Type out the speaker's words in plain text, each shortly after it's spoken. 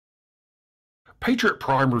Patriot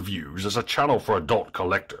Prime Reviews is a channel for adult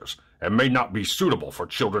collectors and may not be suitable for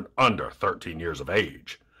children under 13 years of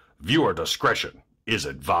age. Viewer discretion is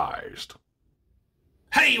advised.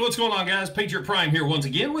 Hey, what's going on, guys? Patriot Prime here once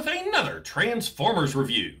again with another Transformers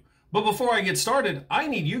review. But before I get started, I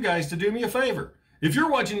need you guys to do me a favor. If you're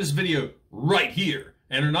watching this video right here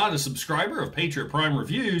and are not a subscriber of Patriot Prime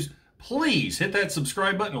Reviews, please hit that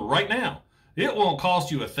subscribe button right now. It won't cost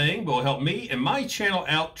you a thing, but will help me and my channel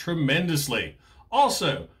out tremendously.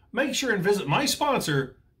 Also, make sure and visit my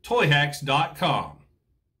sponsor, Toyhax.com.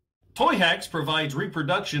 Toyhax provides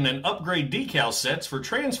reproduction and upgrade decal sets for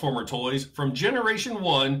Transformer toys from Generation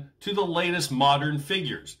 1 to the latest modern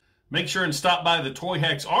figures. Make sure and stop by the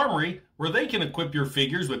Toyhax Armory, where they can equip your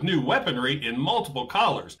figures with new weaponry in multiple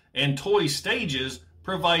colors. And Toy Stages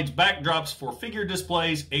provides backdrops for figure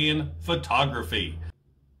displays and photography.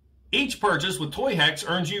 Each purchase with Toyhax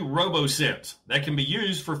earns you RoboCents that can be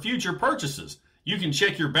used for future purchases. You can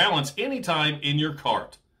check your balance anytime in your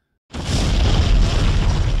cart.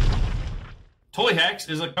 Toyhax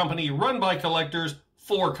is a company run by collectors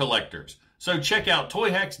for collectors. So check out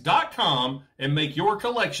Toyhax.com and make your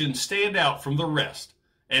collection stand out from the rest.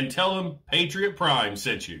 And tell them Patriot Prime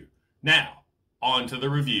sent you. Now, on to the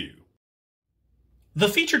review. The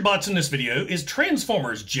featured bots in this video is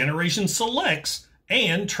Transformers Generation Selects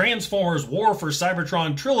and Transformers War for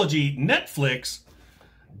Cybertron Trilogy Netflix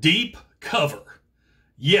Deep Cover.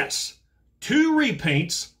 Yes, two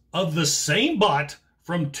repaints of the same bot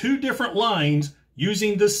from two different lines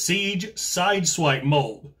using the Siege Sideswipe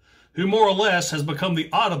mold, who more or less has become the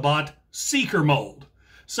Autobot Seeker mold.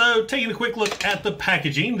 So taking a quick look at the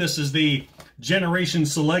packaging, this is the Generation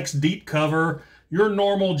Selects Deep Cover, your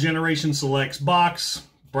normal Generation Selects box,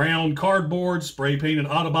 brown cardboard, spray painted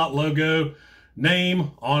Autobot logo,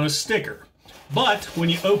 name on a sticker. But when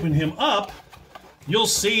you open him up, you'll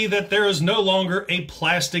see that there is no longer a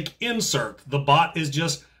plastic insert. The bot is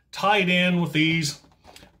just tied in with these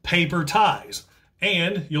paper ties.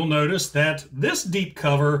 And you'll notice that this deep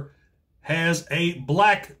cover has a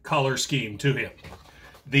black color scheme to him.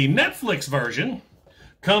 The Netflix version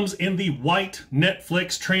comes in the white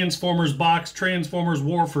Netflix Transformers box, Transformers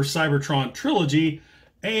War for Cybertron Trilogy,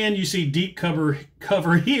 and you see deep cover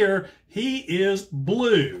here, he is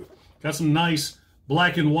blue. Got some nice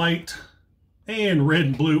black and white and red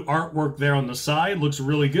and blue artwork there on the side. Looks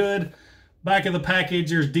really good. Back of the package,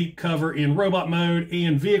 there's deep cover in robot mode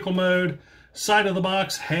and vehicle mode. Side of the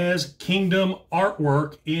box has Kingdom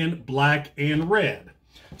artwork in black and red.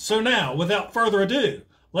 So now, without further ado,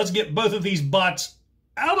 let's get both of these bots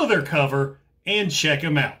out of their cover and check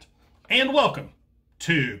them out. And welcome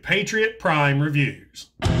to Patriot Prime Reviews.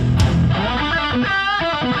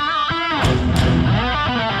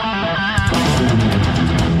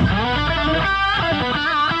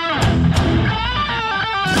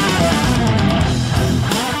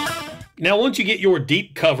 Now, once you get your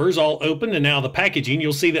deep covers all open and now the packaging,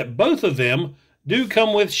 you'll see that both of them do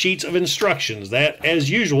come with sheets of instructions that,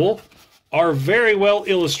 as usual, are very well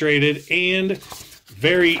illustrated and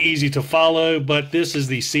very easy to follow. But this is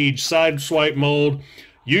the Siege Sideswipe mold.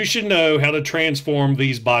 You should know how to transform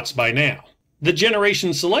these bots by now. The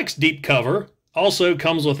Generation Selects deep cover also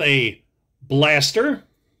comes with a blaster,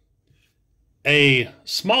 a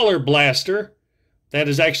smaller blaster that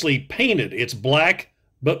is actually painted. It's black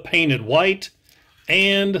but painted white,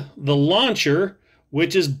 and the launcher,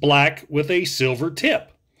 which is black with a silver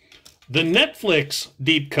tip. The Netflix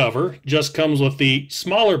deep cover just comes with the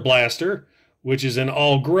smaller blaster, which is in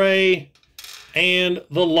all gray, and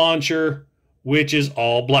the launcher, which is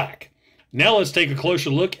all black. Now let's take a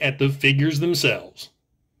closer look at the figures themselves.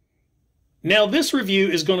 Now this review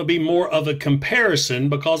is going to be more of a comparison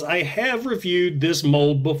because I have reviewed this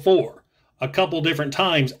mold before. A couple different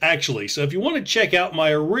times, actually. So if you want to check out my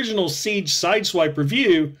original Siege Sideswipe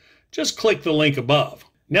review, just click the link above.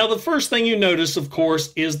 Now, the first thing you notice, of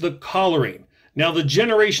course, is the coloring. Now, the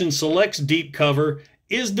Generation Selects deep cover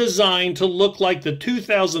is designed to look like the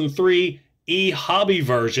 2003 E-Hobby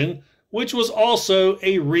version, which was also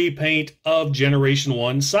a repaint of Generation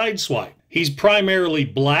 1 Sideswipe. He's primarily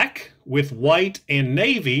black with white and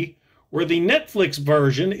navy, where the Netflix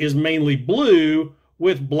version is mainly blue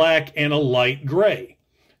with black and a light gray.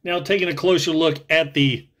 Now, taking a closer look at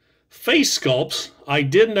the face sculpts, I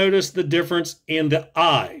did notice the difference in the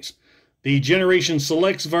eyes. The Generation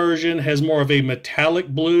Selects version has more of a metallic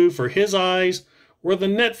blue for his eyes, where the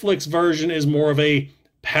Netflix version is more of a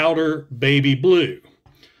powder baby blue.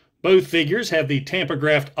 Both figures have the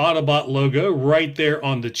Tampographed Autobot logo right there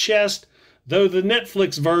on the chest, though the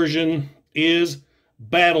Netflix version is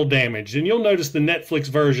battle damaged. And you'll notice the Netflix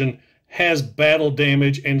version has battle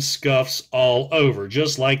damage and scuffs all over,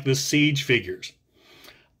 just like the Siege figures.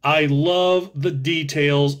 I love the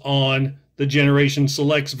details on the Generation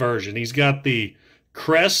Selects version. He's got the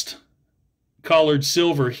crest colored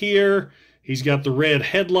silver here. He's got the red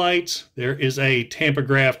headlights. There is a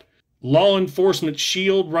tampographed law enforcement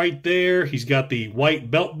shield right there. He's got the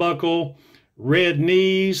white belt buckle, red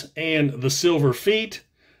knees, and the silver feet.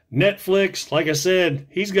 Netflix, like I said,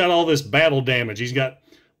 he's got all this battle damage. He's got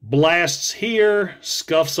blasts here,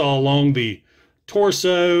 scuffs all along the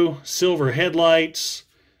torso, silver headlights,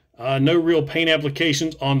 no real paint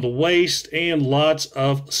applications on the waist, and lots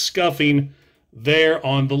of scuffing there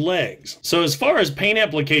on the legs. So as far as paint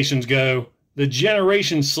applications go, the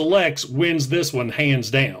Generation Selects wins this one hands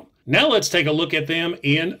down. Now let's take a look at them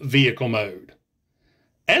in vehicle mode.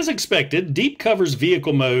 As expected, Deep Cover's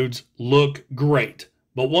vehicle modes look great,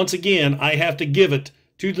 but once again, I have to give it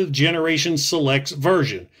to the Generation Selects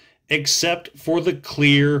version, except for the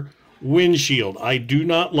clear windshield. I do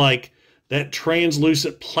not like that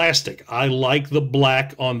translucent plastic. I like the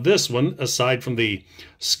black on this one, aside from the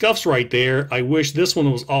scuffs right there. I wish this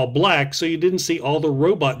one was all black so you didn't see all the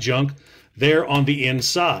robot junk there on the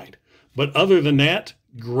inside. But other than that,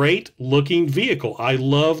 great looking vehicle. I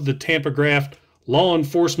love the tampographed law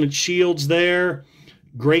enforcement shields there.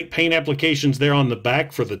 Great paint applications there on the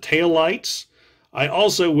back for the taillights. I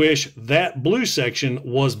also wish that blue section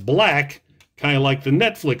was black, kind of like the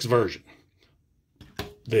Netflix version.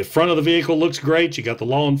 The front of the vehicle looks great. You got the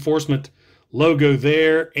law enforcement logo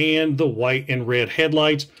there and the white and red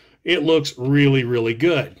headlights. It looks really, really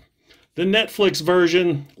good. The Netflix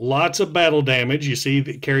version, lots of battle damage. You see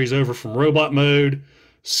that carries over from robot mode.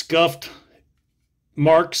 Scuffed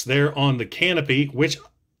marks there on the canopy, which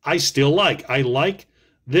I still like. I like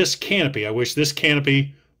this canopy. I wish this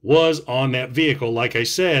canopy was on that vehicle, like I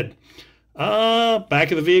said.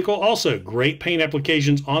 Back of the vehicle, also great paint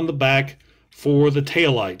applications on the back for the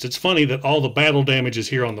taillights. It's funny that all the battle damage is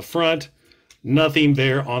here on the front, nothing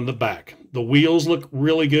there on the back. The wheels look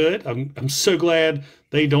really good. I'm so glad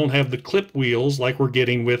they don't have the clip wheels like we're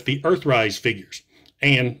getting with the Earthrise figures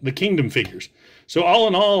and the Kingdom figures. So all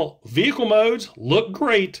in all, vehicle modes look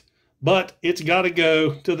great, but it's got to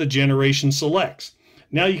go to the Generation Selects.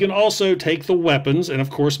 Now you can also take the weapons and of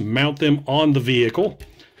course mount them on the vehicle.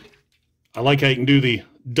 I like how you can do the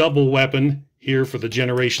double weapon here for the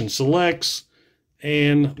Generation Selects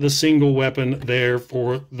and the single weapon there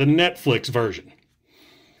for the Netflix version.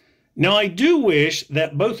 Now I do wish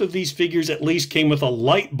that both of these figures at least came with a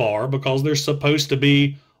light bar because they're supposed to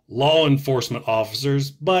be law enforcement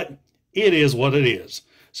officers, but it is what it is.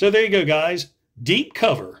 So there you go, guys. Deep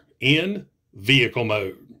Cover in vehicle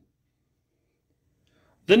mode.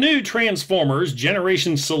 The new Transformers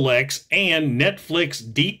Generation Selects and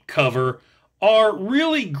Netflix Deep Cover are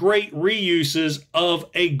really great reuses of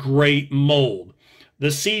a great mold.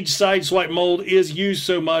 The Siege Sideswipe mold is used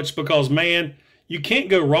so much because, man, you can't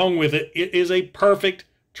go wrong with it. It is a perfect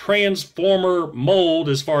Transformer mold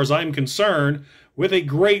as far as I'm concerned, with a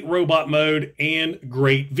great robot mode and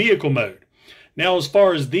great vehicle mode. Now, as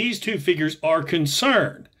far as these two figures are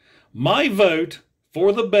concerned, my vote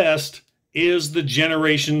for the best is the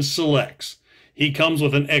Generation Selects. He comes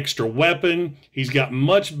with an extra weapon, he's got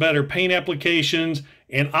much better paint applications,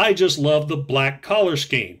 and I just love the black color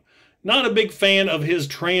scheme. Not a big fan of his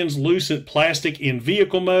translucent plastic in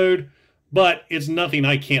vehicle mode, but it's nothing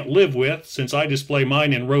I can't live with since I display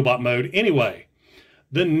mine in robot mode anyway.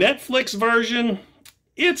 The Netflix version,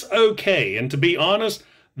 it's okay, and to be honest,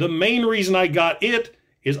 the main reason I got it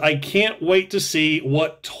is I can't wait to see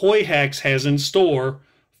what Toyhax has in store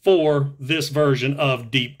for this version of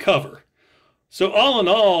Deep Cover. So all in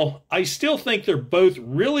all, I still think they're both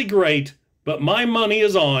really great, but my money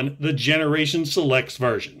is on the Generation Selects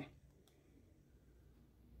version.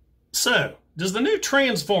 So, does the new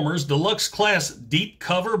Transformers Deluxe Class Deep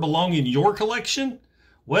Cover belong in your collection?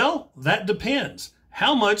 Well, that depends.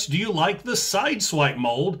 How much do you like the Sideswipe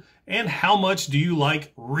mold, and how much do you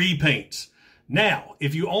like repaints? Now,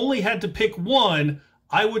 if you only had to pick one,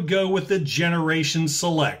 I would go with the Generation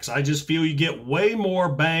Selects. I just feel you get way more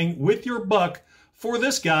bang with your buck for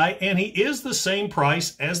this guy, and he is the same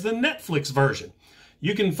price as the Netflix version.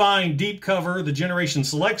 You can find Deep Cover, the Generation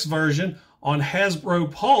Selects version, on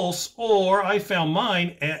Hasbro Pulse, or I found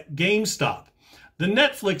mine at GameStop. The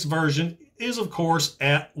Netflix version is, of course,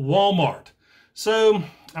 at Walmart. So,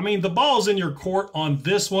 I mean, the ball's in your court on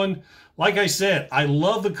this one. Like I said, I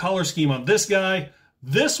love the color scheme on this guy.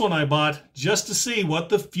 This one I bought just to see what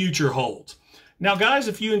the future holds. Now, guys,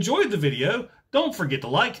 if you enjoyed the video, don't forget to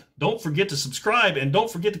like, don't forget to subscribe, and don't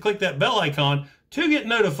forget to click that bell icon to get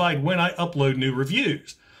notified when I upload new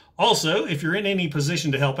reviews. Also, if you're in any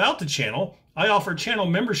position to help out the channel, I offer channel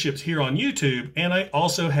memberships here on YouTube, and I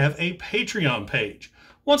also have a Patreon page.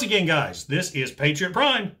 Once again, guys, this is Patriot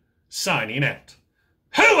Prime, signing out.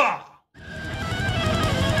 Hooah!